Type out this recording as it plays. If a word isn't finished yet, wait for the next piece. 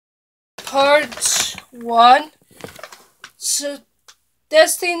Part 1. So,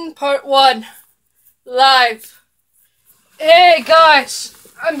 testing part 1. Live. Hey guys,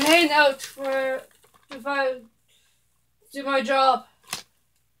 I'm heading out if I do my job.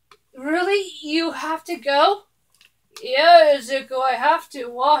 Really? You have to go? Yeah, Zuko, I have to.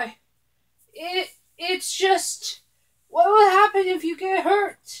 Why? It's just, what will happen if you get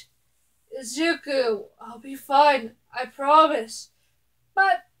hurt? Zuko, I'll be fine. I promise.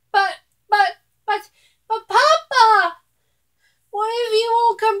 But, but, but, but, Papa! What if you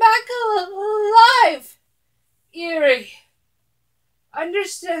won't come back alive? Eerie,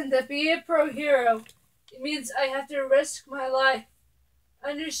 understand that being a pro hero, it means I have to risk my life.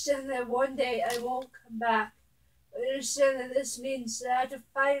 Understand that one day I won't come back. Understand that this means that I have to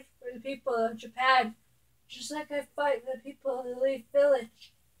fight for the people of Japan, just like I fight for the people of the Leaf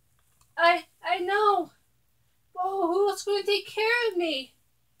Village. I know. Oh, who's going to take care of me?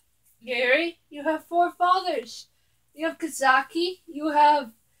 Gary, you have 4 fathers. You have Kazaki, you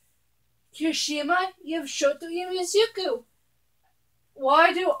have Kirishima, you have Shoto, you have Mizuku.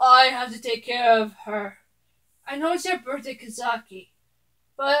 Why do I have to take care of her? I know it's your birthday, Kazaki,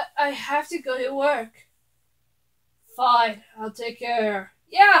 but I have to go to work. Fine, I'll take care of her.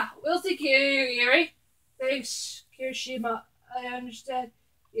 Yeah, we'll take care of you, Gary. Thanks, Kirishima. I understand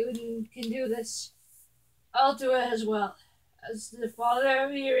you can do this. I'll do it as well. As the father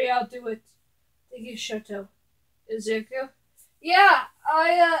of Yuri, I'll do it. Thank you, Shoto. Izuku? Yeah,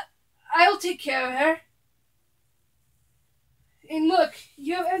 I'll take care of her. And look,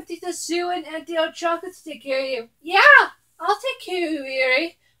 you have empty the zoo and empty hot chocolate to take care of you. Yeah, I'll take care of you,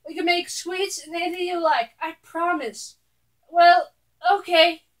 Yuri. We can make sweets and anything you like. I promise. Well,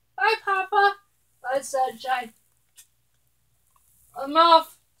 okay. Bye, Papa. Bye, Sunshine. I'm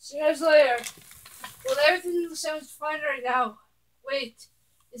off. See you guys later. Well, everything sounds fine right now. Wait,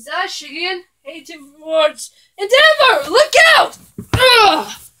 is that Shigen? Hey, towards Endeavor! Look out!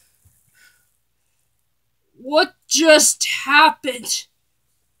 Ugh! What just happened?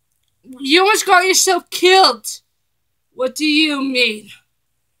 You almost got yourself killed. What do you mean?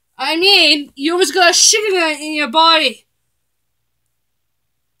 I mean, you almost got a Shigen in your body.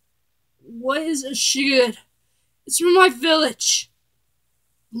 What is a Shigen? It's from my village.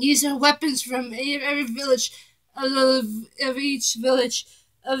 These are weapons from every village of each village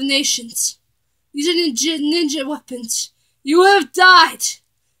of nations. These are ninja weapons. You have died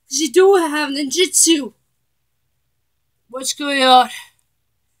because you don't have ninjutsu. What's going on?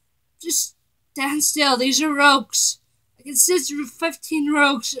 Just stand still. These are rogues. I can sense 15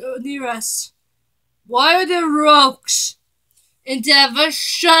 rogues near us. Why are there rogues? Endeavor,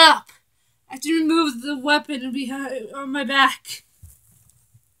 shut up. I have to remove the weapon behind on my back.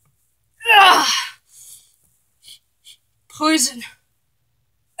 Ah! Poison.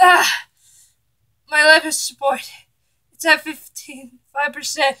 Ah! My life support. It's at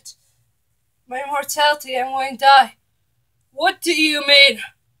 5%. My mortality, I'm going to die. What do you mean?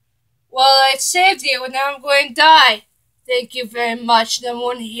 Well, I saved you and now I'm going to die. Thank you very much, number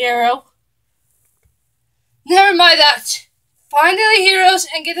 1 hero. Never mind that. Find the heroes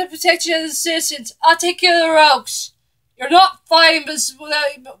and get the protection of the citizens. I'll take care of the rogues. You're not fighting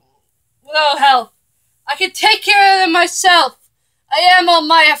without help. I can take care of them myself. I am All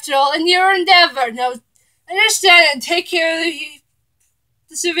Might after all, and you're Endeavor. Now, understand and take care of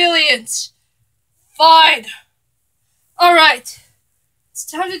the civilians. Fine. Alright. It's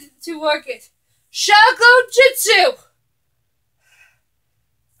time to work it. Shadow Glow Jutsu!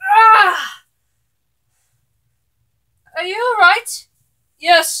 Ah! Are you alright?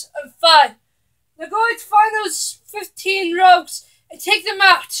 Yes, I'm fine. Now go and find those 15 rogues and take them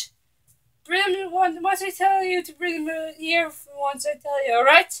out. Bring them once I tell you to bring them here for once I tell you,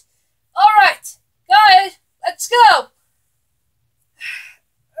 alright? Alright, guys, let's go!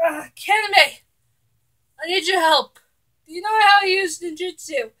 Kaname, I need your help. Do you know how to use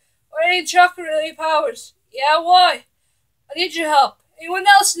ninjutsu? Or any chakra-related powers? Yeah, why? I need your help. Anyone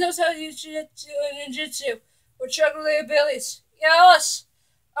else knows how to use ninjutsu or chakra-related abilities? Yeah, us.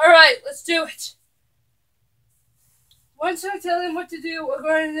 Alright, let's do it. Once I tell them what to do, we're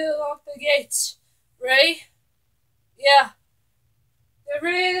going to lock the gates. Ready? Yeah. They're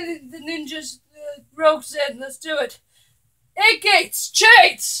ready, the ninjas, the rogues in. Let's do it. 8 gates!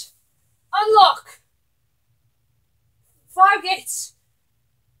 Chains! Unlock! 5 gates!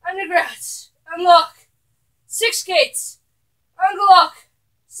 Undergrounds! Unlock! 6 gates! Unlock!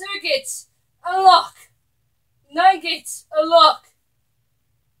 7 gates! Unlock! 9 gates! Unlock!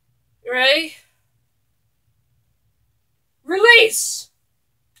 You ready? Release!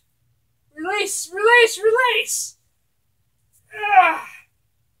 Release! Release! Release! Ah!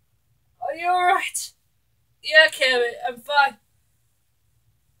 Are you alright? Yeah, Kevin, I'm fine.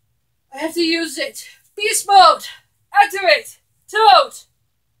 I have to use it. Beast mode! Activate! Toad!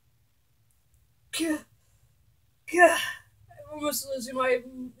 Gah, gah. I'm almost losing my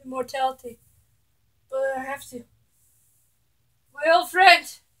immortality. But I have to. My old friend!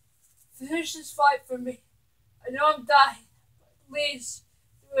 Finish this fight for me. I know I'm dying. But please,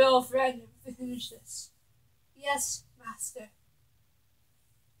 my old friend, finish this. Yes, master.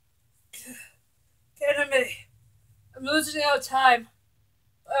 Enemy, I'm losing out time.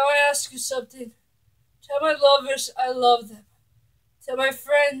 I want to ask you something. Tell my lovers I love them. Tell my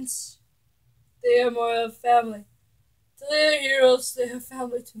friends they are my family. Tell the heroes they are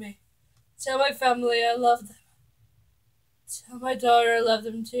family to me. Tell my family I love them. Tell my daughter I love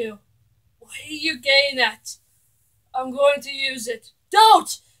them too. What are you getting at? I'm going to use it.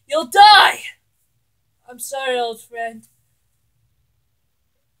 Don't! You'll die! I'm sorry, old friend.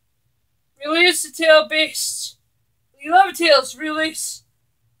 Release the tail beast. 11 tails, release.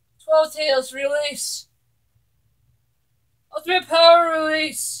 12 tails, release. Ultimate power,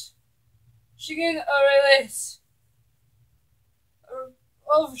 release. Shigen, release.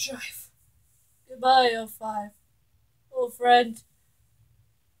 Overdrive. Goodbye, 05. Old friend.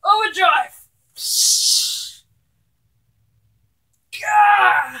 Overdrive!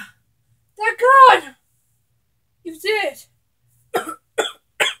 Gah! They're gone! You did!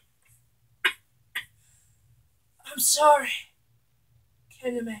 I'm sorry,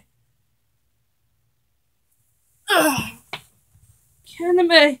 Kaname.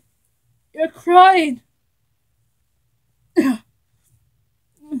 Kaname, you're crying.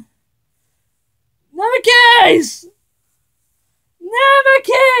 Never case!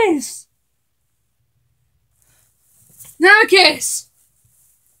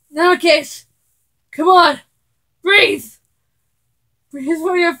 Never case! Come on! Breathe! Breathe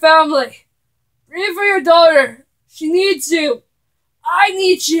for your family! Breathe for your daughter! She needs you! I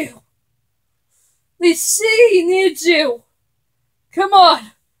need you! Lucy needs you! Come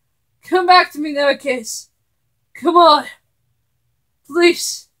on! Come back to me, Nevercase! Come on!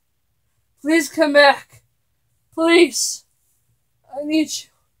 Please! Please come back! Please! I need you.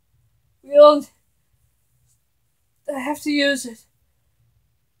 We all... I have to use it.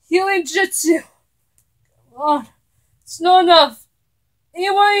 Healing Jutsu! Come on. It's not enough.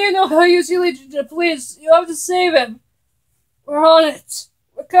 Anyone of you know how to use healing Jutsu, please. You have to save him. We're on it.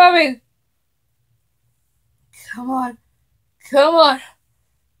 We're coming. Come on. Come on.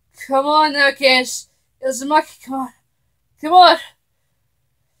 Come on now, Cash. Yazumaki, come on. Come on.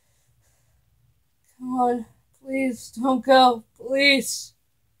 Come on. Please, don't go. Please.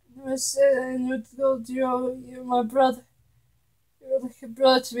 I never said I never told you you're my brother. You're like a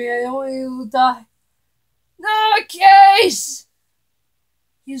brother to me. I don't want you to die. No, Case!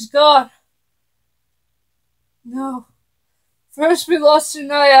 He's gone. No. First we lost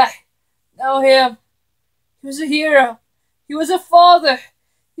Tsunaya. Now him. He was a hero. He was a father.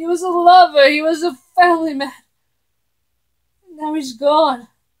 He was a lover. He was a family man. And now he's gone.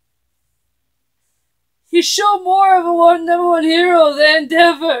 He showed more of a number one hero than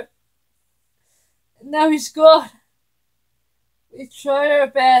Endeavor. And now he's gone. We tried our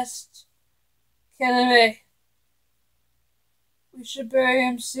best. Kaname. We should bury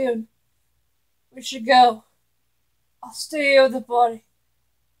him soon. We should go. I'll stay here with the body.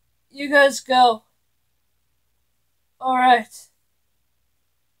 You guys go. Alright.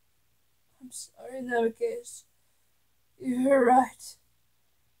 I'm sorry, Navigate. You were right.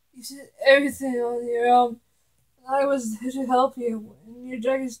 You did everything on your own. And I was there to help you in your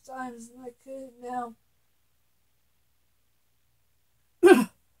darkest times, and I couldn't now.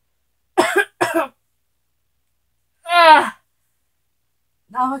 Ah!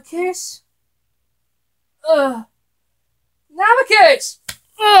 Navigate? Navigate!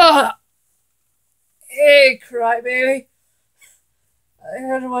 Hey, crybaby. I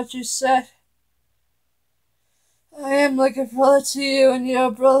heard what you said. I am like a brother to you, and you're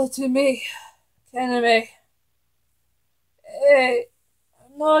a brother to me, Kaname. Hey,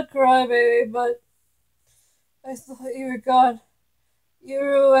 I'm not a crybaby, but I thought you were gone.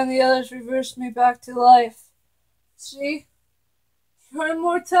 You and the others reversed me back to life. See? Your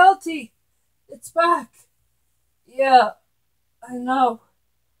immortality! It's back! Yeah, I know.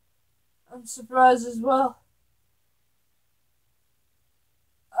 I'm surprised as well.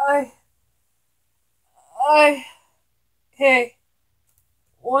 Hey,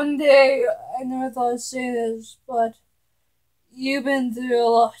 one day, I never thought I'd say this, but you've been through a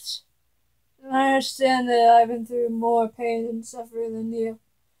lot. And I understand that I've been through more pain and suffering than you.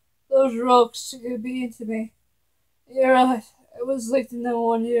 Those ropes took a beating to me. You're right, I was like the number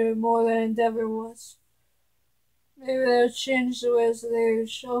one hero more than Endeavor was. Maybe they'll change the ways that they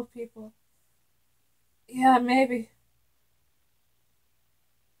show people. Yeah, maybe.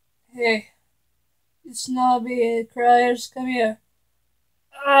 Hey, you snobby criers, come here.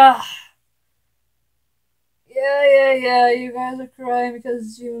 Ah! Yeah, you guys are crying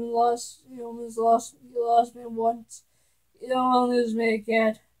because you lost me once. You don't want to lose me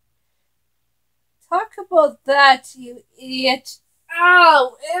again. Talk about that, you idiot.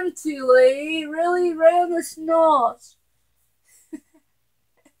 Ow! Empty lady, really right on the nose. I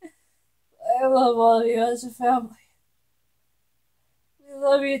love all of you as a family. We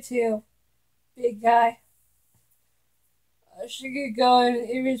love you too, big guy. I should get going.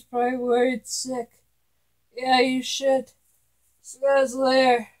 Evie's probably worried sick. Yeah, you should. See you guys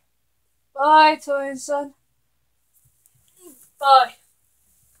later. Bye, Toy Son. Bye.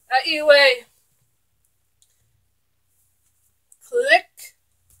 At you way. Click.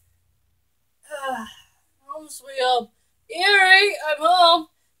 Home sweet home. Erie, I'm home.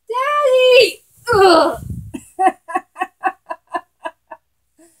 Daddy! Ugh.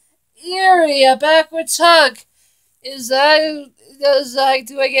 Erie, a backwards hug.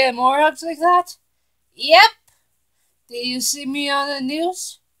 Do I get more hugs like that? Yep. Did you see me on the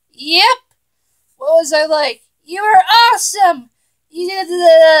news? Yep. What was I like? You were awesome! You did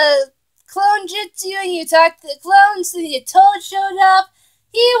the clone jitsu and you talked to the clones and your Toad showed up.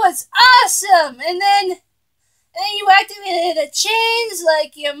 He was awesome! And then you activated the chains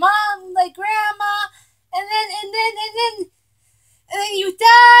like your mom, like grandma, and then you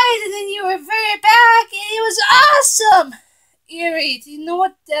died, and then you were very back, and it was awesome! Erie, do you know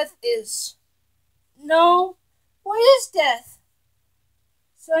what death is? No? What is death?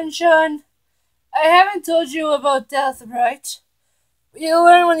 Sunshine, I haven't told you about death, right? You'll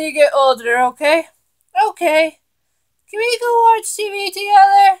learn when you get older, okay? Okay. Can we go watch TV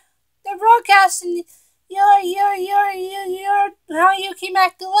together? They're broadcasting how you came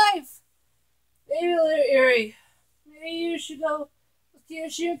back to life. Maybe a little eerie. Maybe you should go with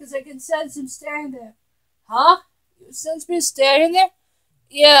Kirishima because I can sense him standing there. Huh? You sense me standing there?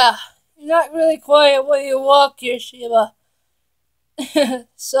 Yeah. You're not really quiet when you walk, Kirishima.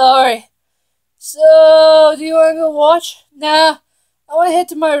 Sorry. So, do you want to go watch? Nah. I want to head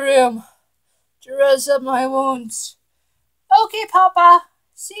to my room to rest up my wounds. Okay, Papa.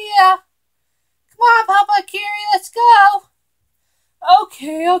 See ya. Come on, Papa, Kiri, let's go.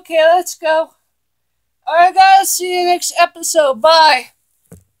 Okay, let's go. Alright, guys, see you next episode. Bye.